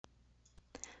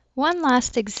One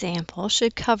last example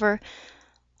should cover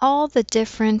all the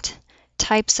different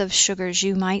types of sugars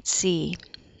you might see.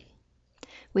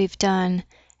 We've done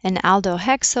an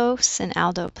aldohexose, an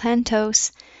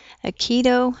aldopentose, a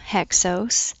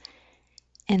ketohexose,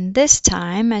 and this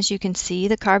time, as you can see,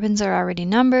 the carbons are already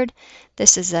numbered.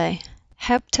 This is a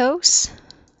heptose,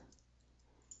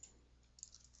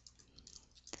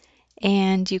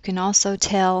 and you can also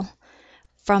tell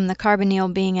from the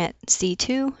carbonyl being at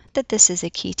C2 that this is a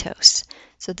ketose.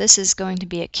 So this is going to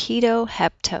be a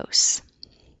ketoheptose.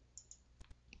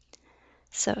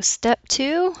 So step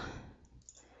 2,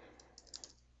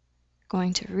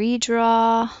 going to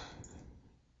redraw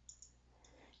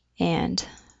and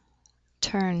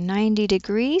turn 90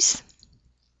 degrees.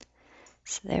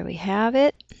 So there we have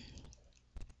it.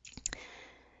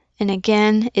 And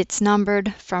again, it's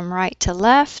numbered from right to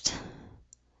left.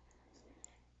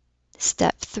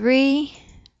 Step 3,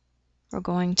 we're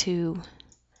going to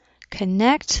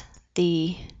connect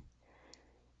the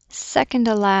second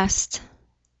to last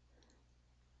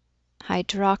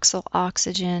hydroxyl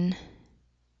oxygen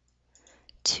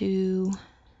to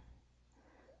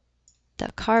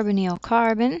the carbonyl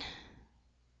carbon.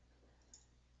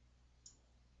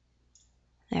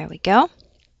 There we go.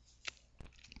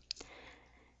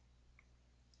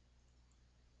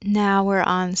 Now we're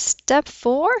on step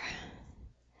 4,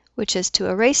 which is to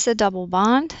erase the double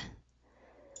bond.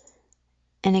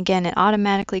 And again, it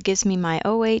automatically gives me my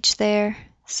OH there,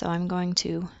 so I'm going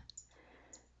to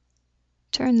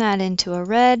turn that into a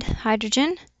red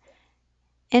hydrogen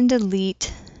and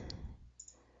delete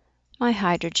my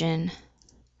hydrogen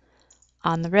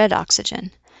on the red oxygen.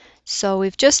 So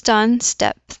we've just done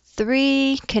step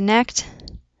 3, connect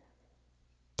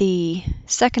the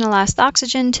second to last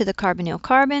oxygen to the carbonyl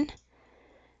carbon,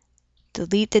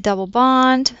 delete the double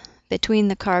bond between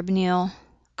the carbonyl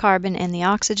carbon and the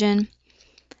oxygen,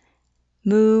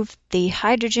 move the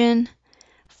hydrogen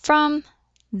from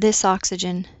this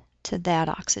oxygen to that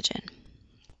oxygen.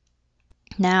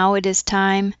 Now it is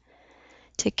time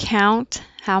to count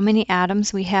how many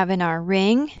atoms we have in our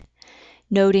ring,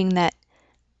 noting that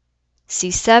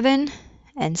C7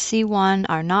 and C1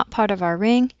 are not part of our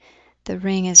ring. The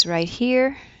ring is right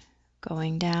here,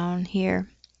 going down here.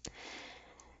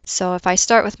 So if I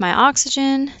start with my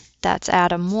oxygen, that's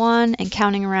atom 1, and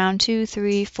counting around 2,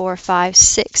 3, 4, 5,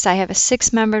 6. I have a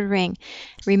 6-membered ring.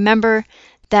 Remember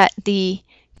that the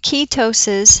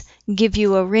ketoses give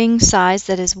you a ring size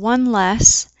that is 1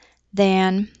 less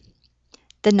than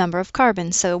the number of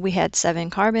carbons. So we had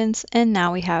 7 carbons, and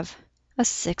now we have a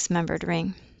 6-membered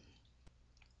ring.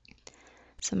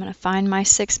 So I'm going to find my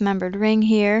 6-membered ring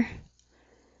here.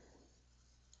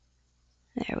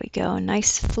 There we go,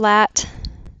 nice flat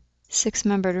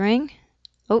 6-membered ring.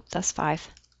 Oh, that's 5.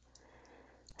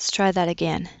 Let's try that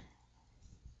again.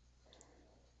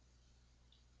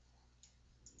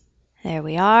 There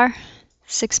we are,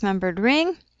 6-membered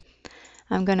ring.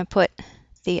 I'm going to put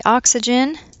the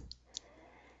oxygen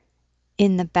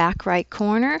in the back right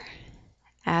corner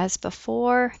as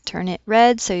before. Turn it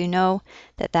red so you know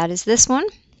that that is this one.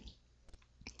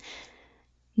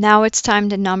 Now it's time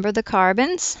to number the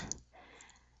carbons.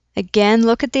 Again,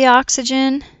 look at the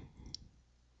oxygen.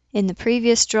 In the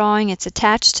previous drawing, it's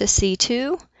attached to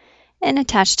C2 and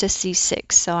attached to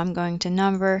C6. So I'm going to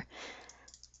number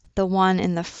the one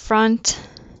in the front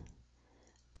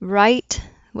right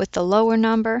with the lower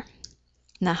number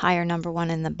and the higher number one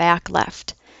in the back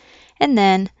left. And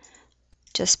then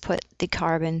just put the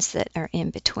carbons that are in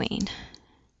between.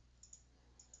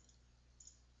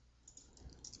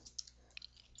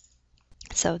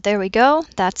 So there we go.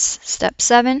 That's step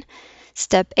 7.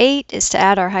 Step 8 is to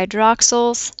add our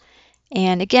hydroxyls.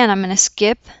 And again, I'm going to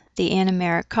skip the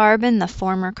anomeric carbon, the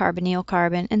former carbonyl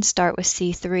carbon, and start with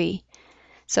C3.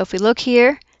 So if we look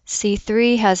here,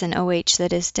 C3 has an OH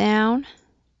that is down.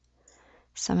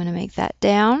 So I'm going to make that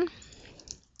down.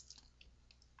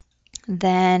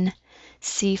 Then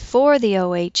C4, the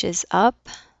OH is up.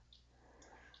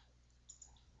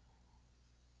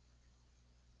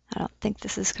 I don't think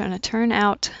this is going to turn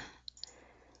out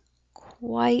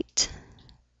quite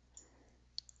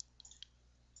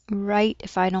right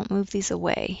if I don't move these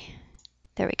away.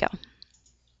 There we go.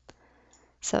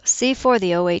 So C4,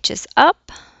 the OH is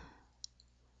up.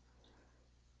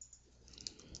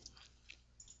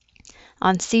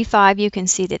 On C5, you can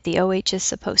see that the OH is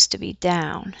supposed to be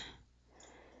down.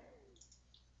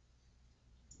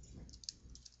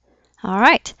 All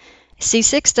right.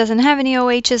 C6 doesn't have any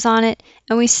OHs on it,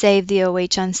 and we save the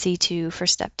OH on C2 for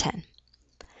step 10.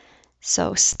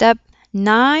 So step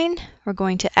 9, we're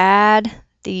going to add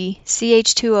the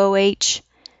CH2OH.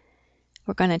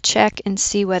 we're going to check and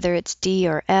see whether it's D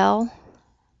or L.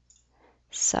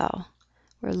 So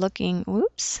we're looking,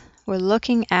 we're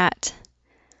looking at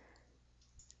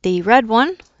the red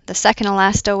one, the second to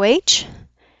last OH,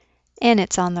 and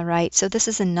it's on the right. So this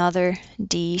is another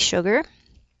D sugar.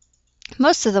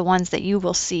 Most of the ones that you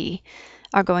will see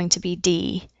are going to be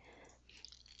D.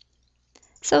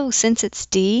 So since it's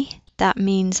D, that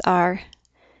means our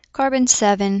carbon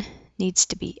 7 needs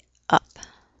to be up.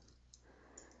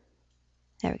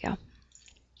 There we go.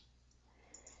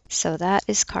 So that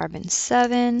is carbon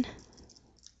 7.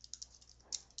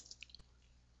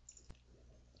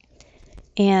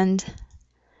 And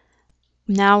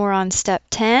now we're on step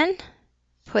 10.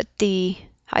 Put the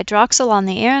hydroxyl on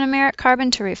the anomeric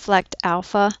carbon to reflect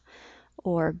alpha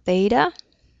or beta.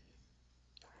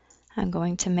 I'm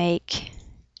going to make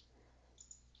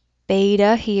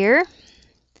beta here.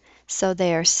 So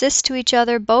they are cis to each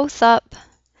other, both up.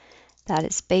 That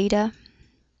is beta.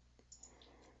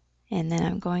 And then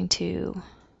I'm going to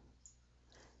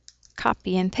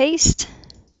copy and paste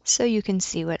so you can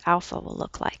see what alpha will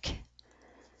look like.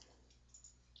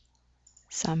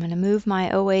 So I'm going to move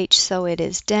my OH so it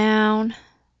is down.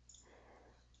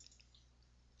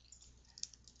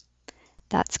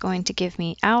 That's going to give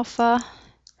me alpha.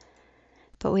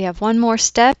 But we have one more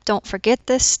step. Don't forget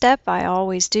this step. I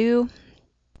always do.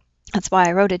 That's why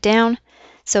I wrote it down.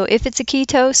 So if it's a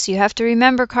ketose, you have to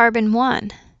remember carbon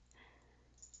 1.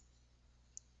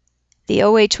 The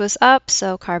OH was up,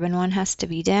 so carbon 1 has to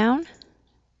be down.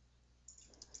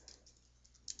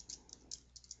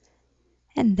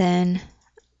 And then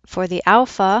for the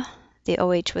alpha, the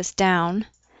OH was down,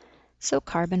 so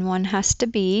carbon 1 has to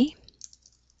be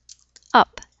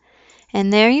up.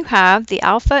 And there you have the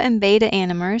alpha and beta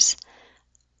anomers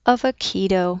of a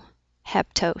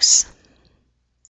ketoheptose.